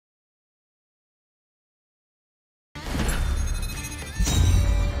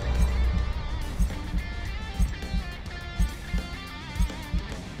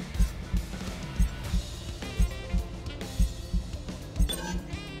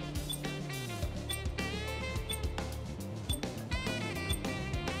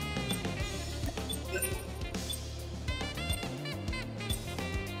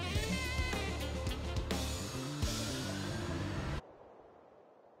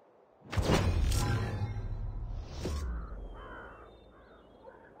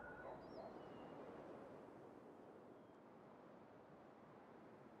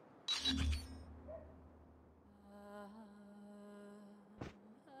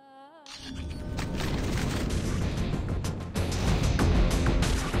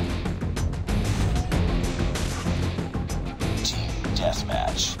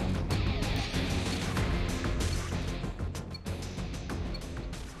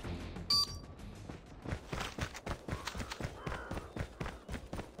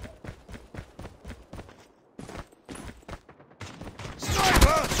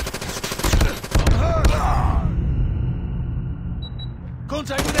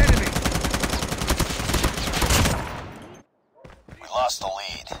Contact with enemy. We lost the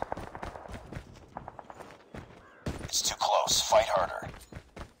lead. It's too close. Fight harder.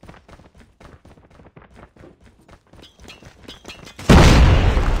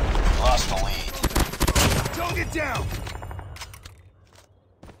 We lost the lead. Target down.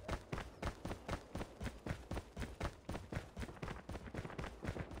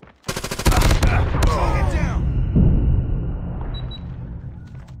 Target down.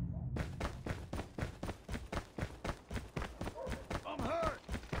 I'm hurt.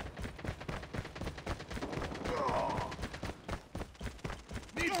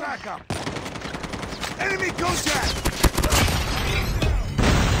 Need backup. Enemy contact.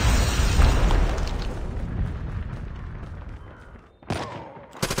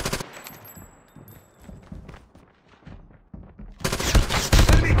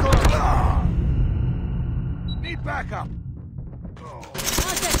 Enemy contact. Need backup.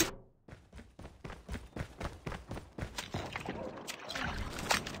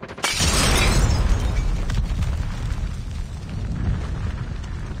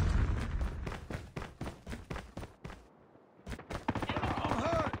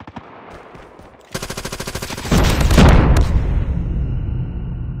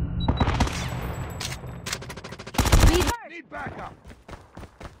 Need backup.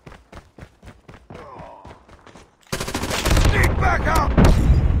 Need backup.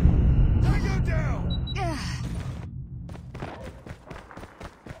 Tango down.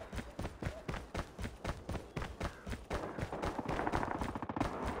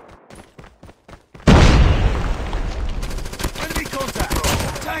 Enemy contact.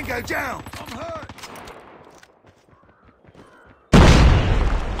 Tango down. I'm hurt.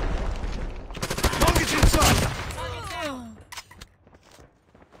 Target's inside.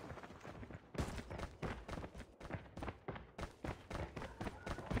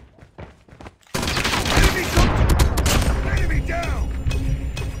 Enemy contact. Enemy down.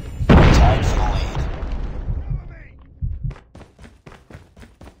 Tied for the lead. Cover me.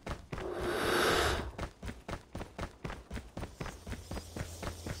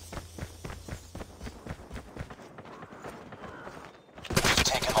 We've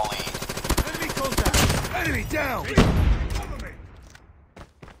taken the lead. Enemy contact. Enemy down. Cover me.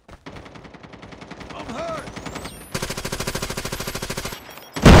 I'm hurt.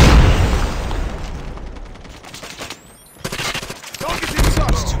 Target's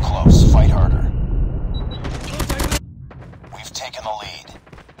inside. It's too close. Fight harder. Contact with. We've taken the lead.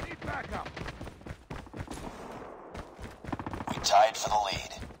 Need backup. We tied for the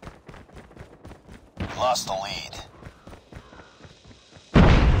lead. We lost the lead.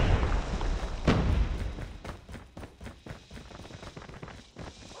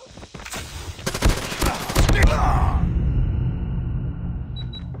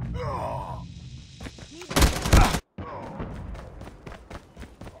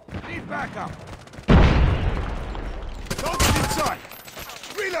 Need backup. Target's inside.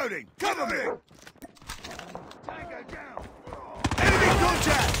 Reloading. Cover me. Tango down. Enemy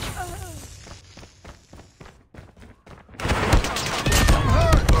contact. I'm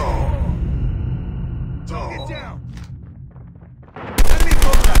hurt. Target down. Enemy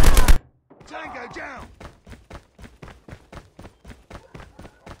contact. Tango down.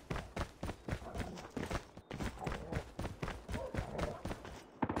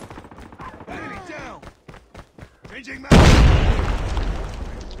 Enemy down. Changing map.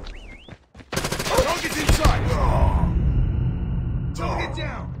 Target's inside. Target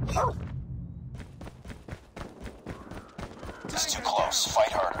down. It's too close.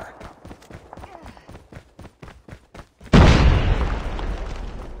 Fight harder.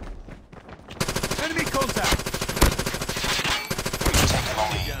 Enemy contact. We've taken the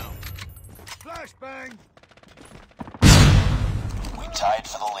lead. Flashbang. We tied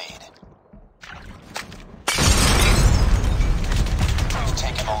for the lead. We've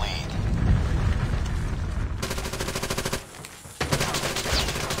taken the lead.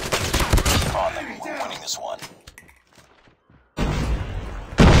 Keep on them. We're winning this one.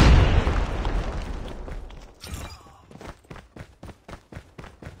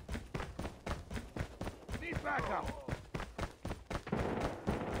 Need backup.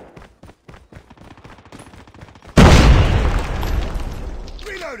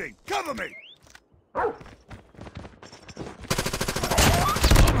 Reloading. Cover me. I'm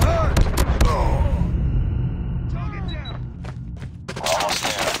hurt. Target down. We're almost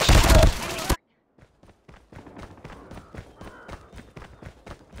there. Keep it up.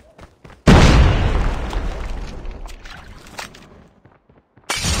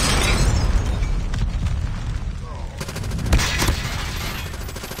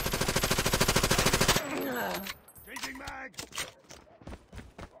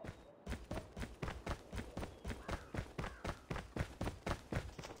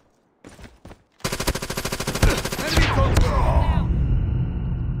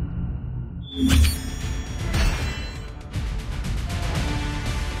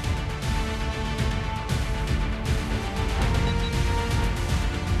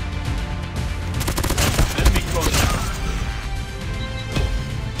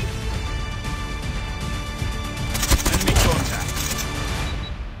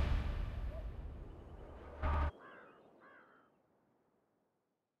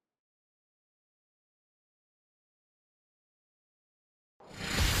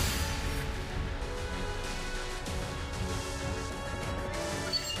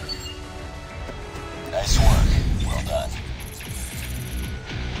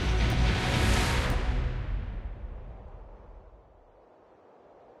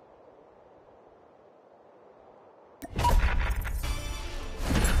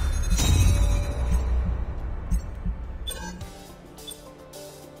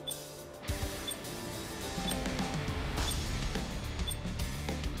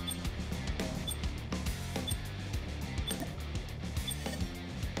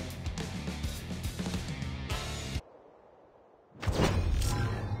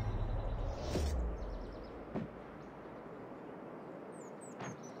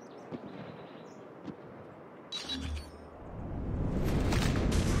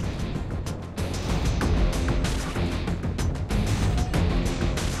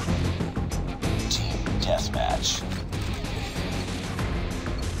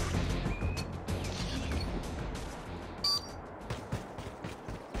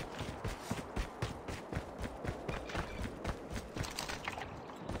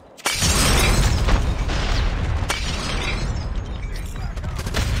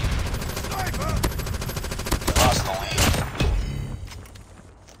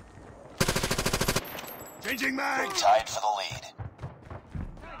 mag! We tied for the lead.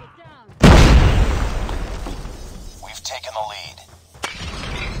 We've taken the lead.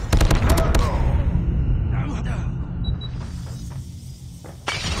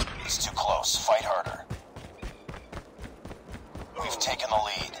 It's too close. Fight harder. We've taken the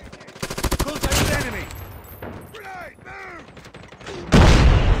lead. Contact with enemy! Grenade! Move!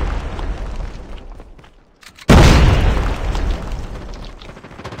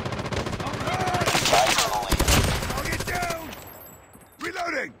 Tied for the lead. Target down!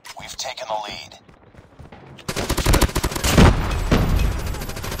 Reloading! We've taken the lead.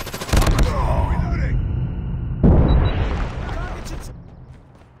 Reloading!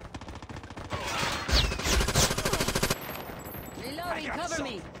 Reloading, cover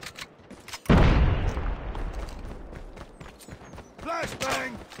me.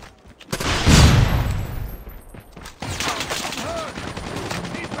 Flashbang! I'm hurt!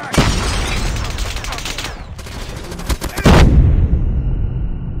 Need back!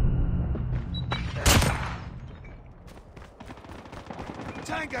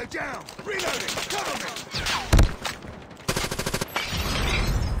 Tango down! Reloading! Cover me!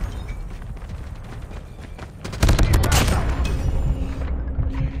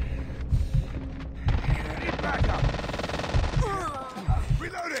 Need backup!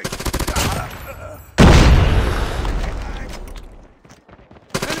 Reloading!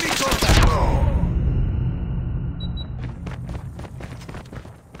 Enemy contact!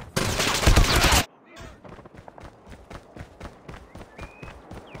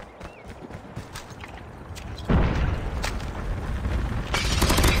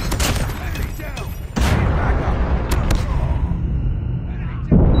 Enemy down! Need backup! Enemy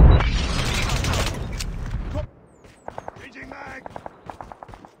down! Changing mag!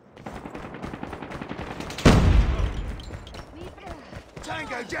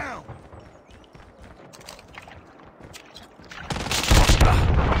 Tango down!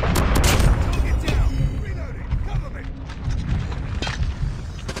 Target down! Reloading! Cover me!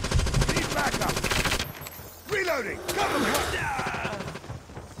 Need backup! Reloading! Cover me!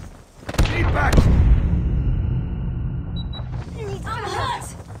 Need backup! I'm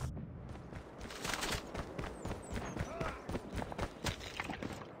hurt.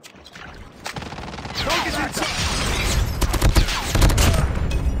 Target's inside!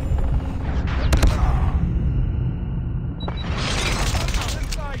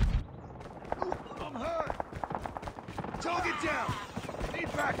 I'm hurt! Target down!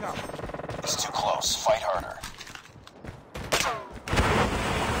 Need backup! It's too close. Fight harder.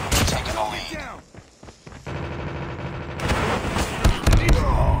 Taking the lead. Down!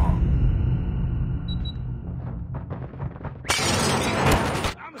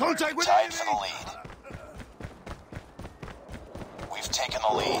 Contact with Tied for the enemy! lead. We've taken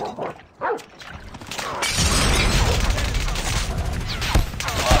the lead.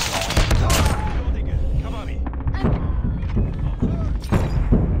 Lost the lead. Cover me!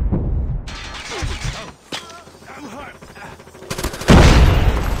 I'm hurt!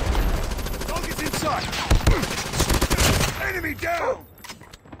 Target's inside! Enemy down!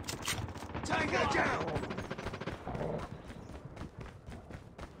 Tango down!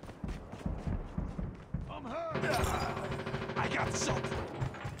 I'm hurt! I got something!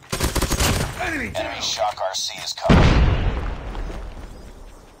 Enemy down! Enemy shock RC is coming.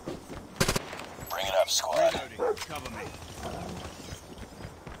 Bring it up, squad. Cover me!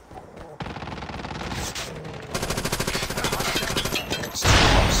 It's too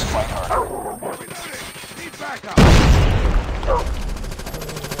close. Fight harder. Reloading! Need backup!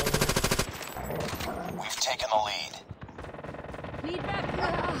 We've taken the lead. Need back.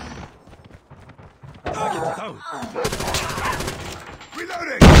 Target down!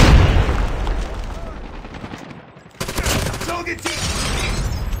 Reloading! Target down!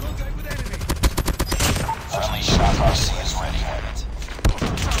 Contact with enemy! Friendly shock RC is ready.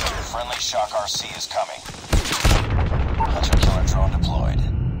 Friendly shock RC is coming. Hunter killer drone deployed.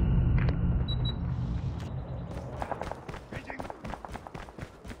 Raging.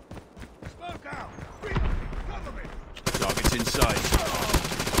 Smoke out! Reloading! Cover me! Target's inside.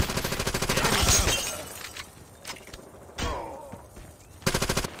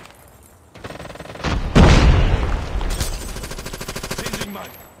 Changing mag!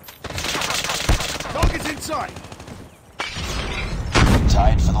 Target's inside!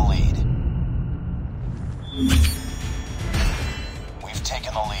 Tied for the lead. We've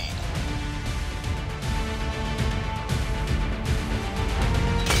taken the lead.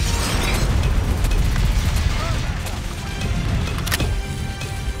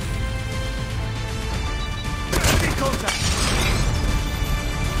 Enemy contact!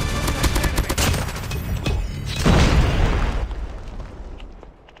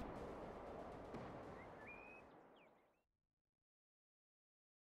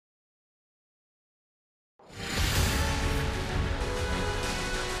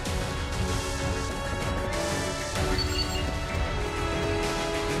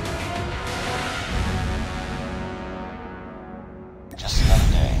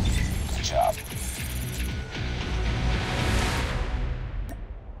 job.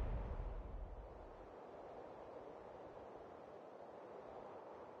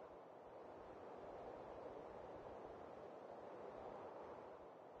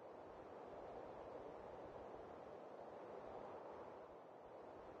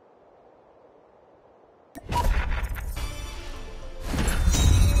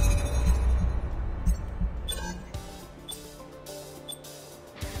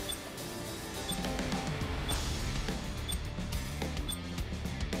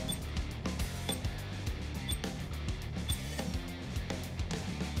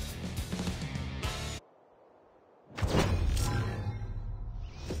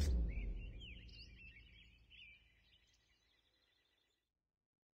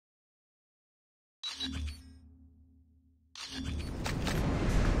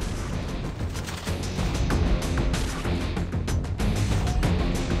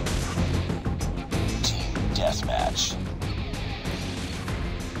 Team deathmatch.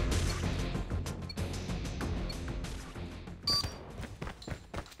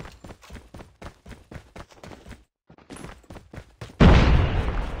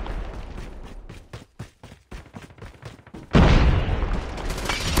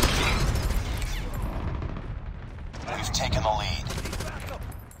 We've taken the lead.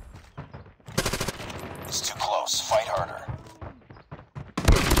 It's too close. Fight harder.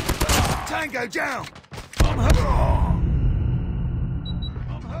 Tango down! I'm hurt!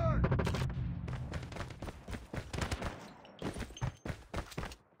 I'm hurt!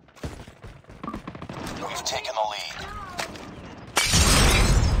 We've taken the lead.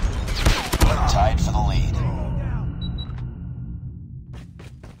 Tied for the lead.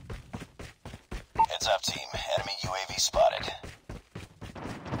 Heads up, team. Enemy UAV spotted.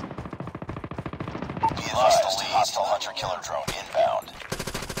 Be advised, hostile hunter-killer drone inbound.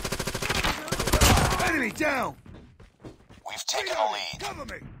 Enemy down! We've taken the lead. Cover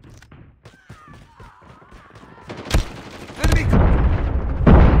me! Enemy!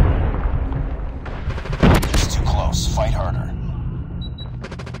 It's too close. Fight harder.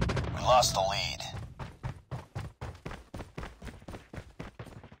 We lost the lead.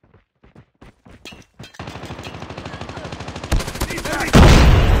 Enemy!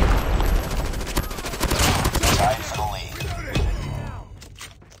 Tied for the lead. Reloading!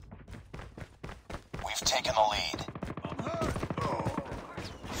 We've taken the lead. I'm hurt!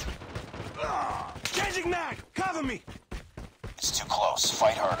 Changing mag! Cover me! It's too close.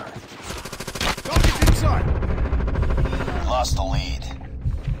 Fight harder. Target's inside! We lost the lead.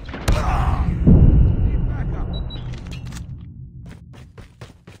 Need backup!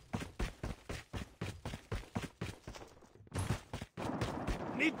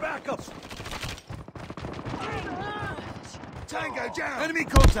 Need backup! Tango down! Enemy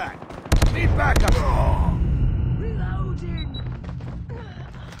contact! Need backup! Reloading.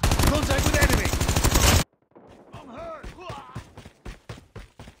 Contact with enemy! I'm hurt!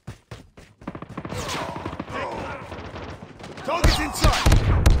 Target's inside!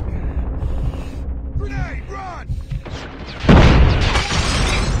 Grenade, run!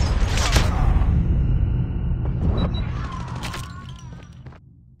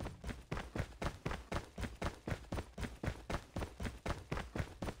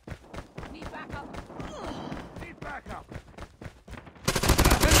 Need backup. Need backup!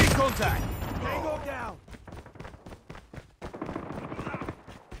 Enemy contact! Tango down!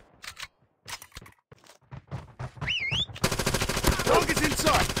 Target's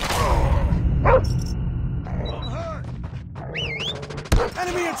inside! I'm hurt!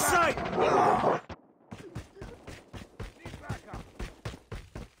 Enemy in sight! Need backup!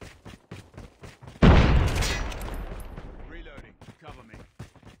 Reloading. Cover me.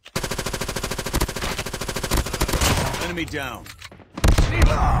 Enemy down. Need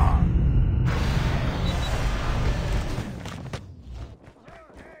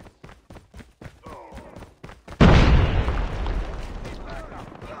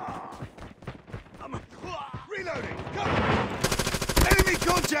Reloading! Cover! Enemy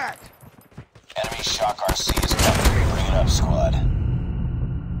contact! Enemy shock RC is coming. Bring it up, squad.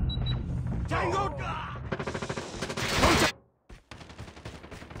 Tango! Contact!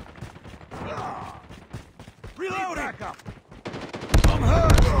 Reloading! Backup! I'm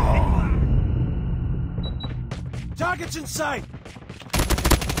hurt! Target's in sight!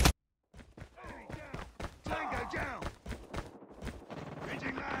 Enemy down! Tango down!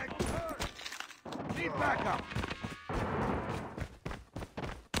 Pitching lag! Hurt! Need backup!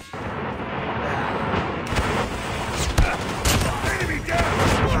 Enemy down!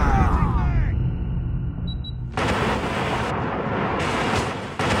 Pitching lag!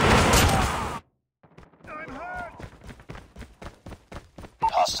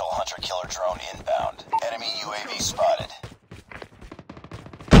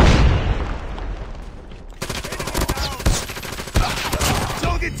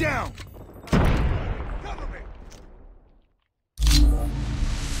 down!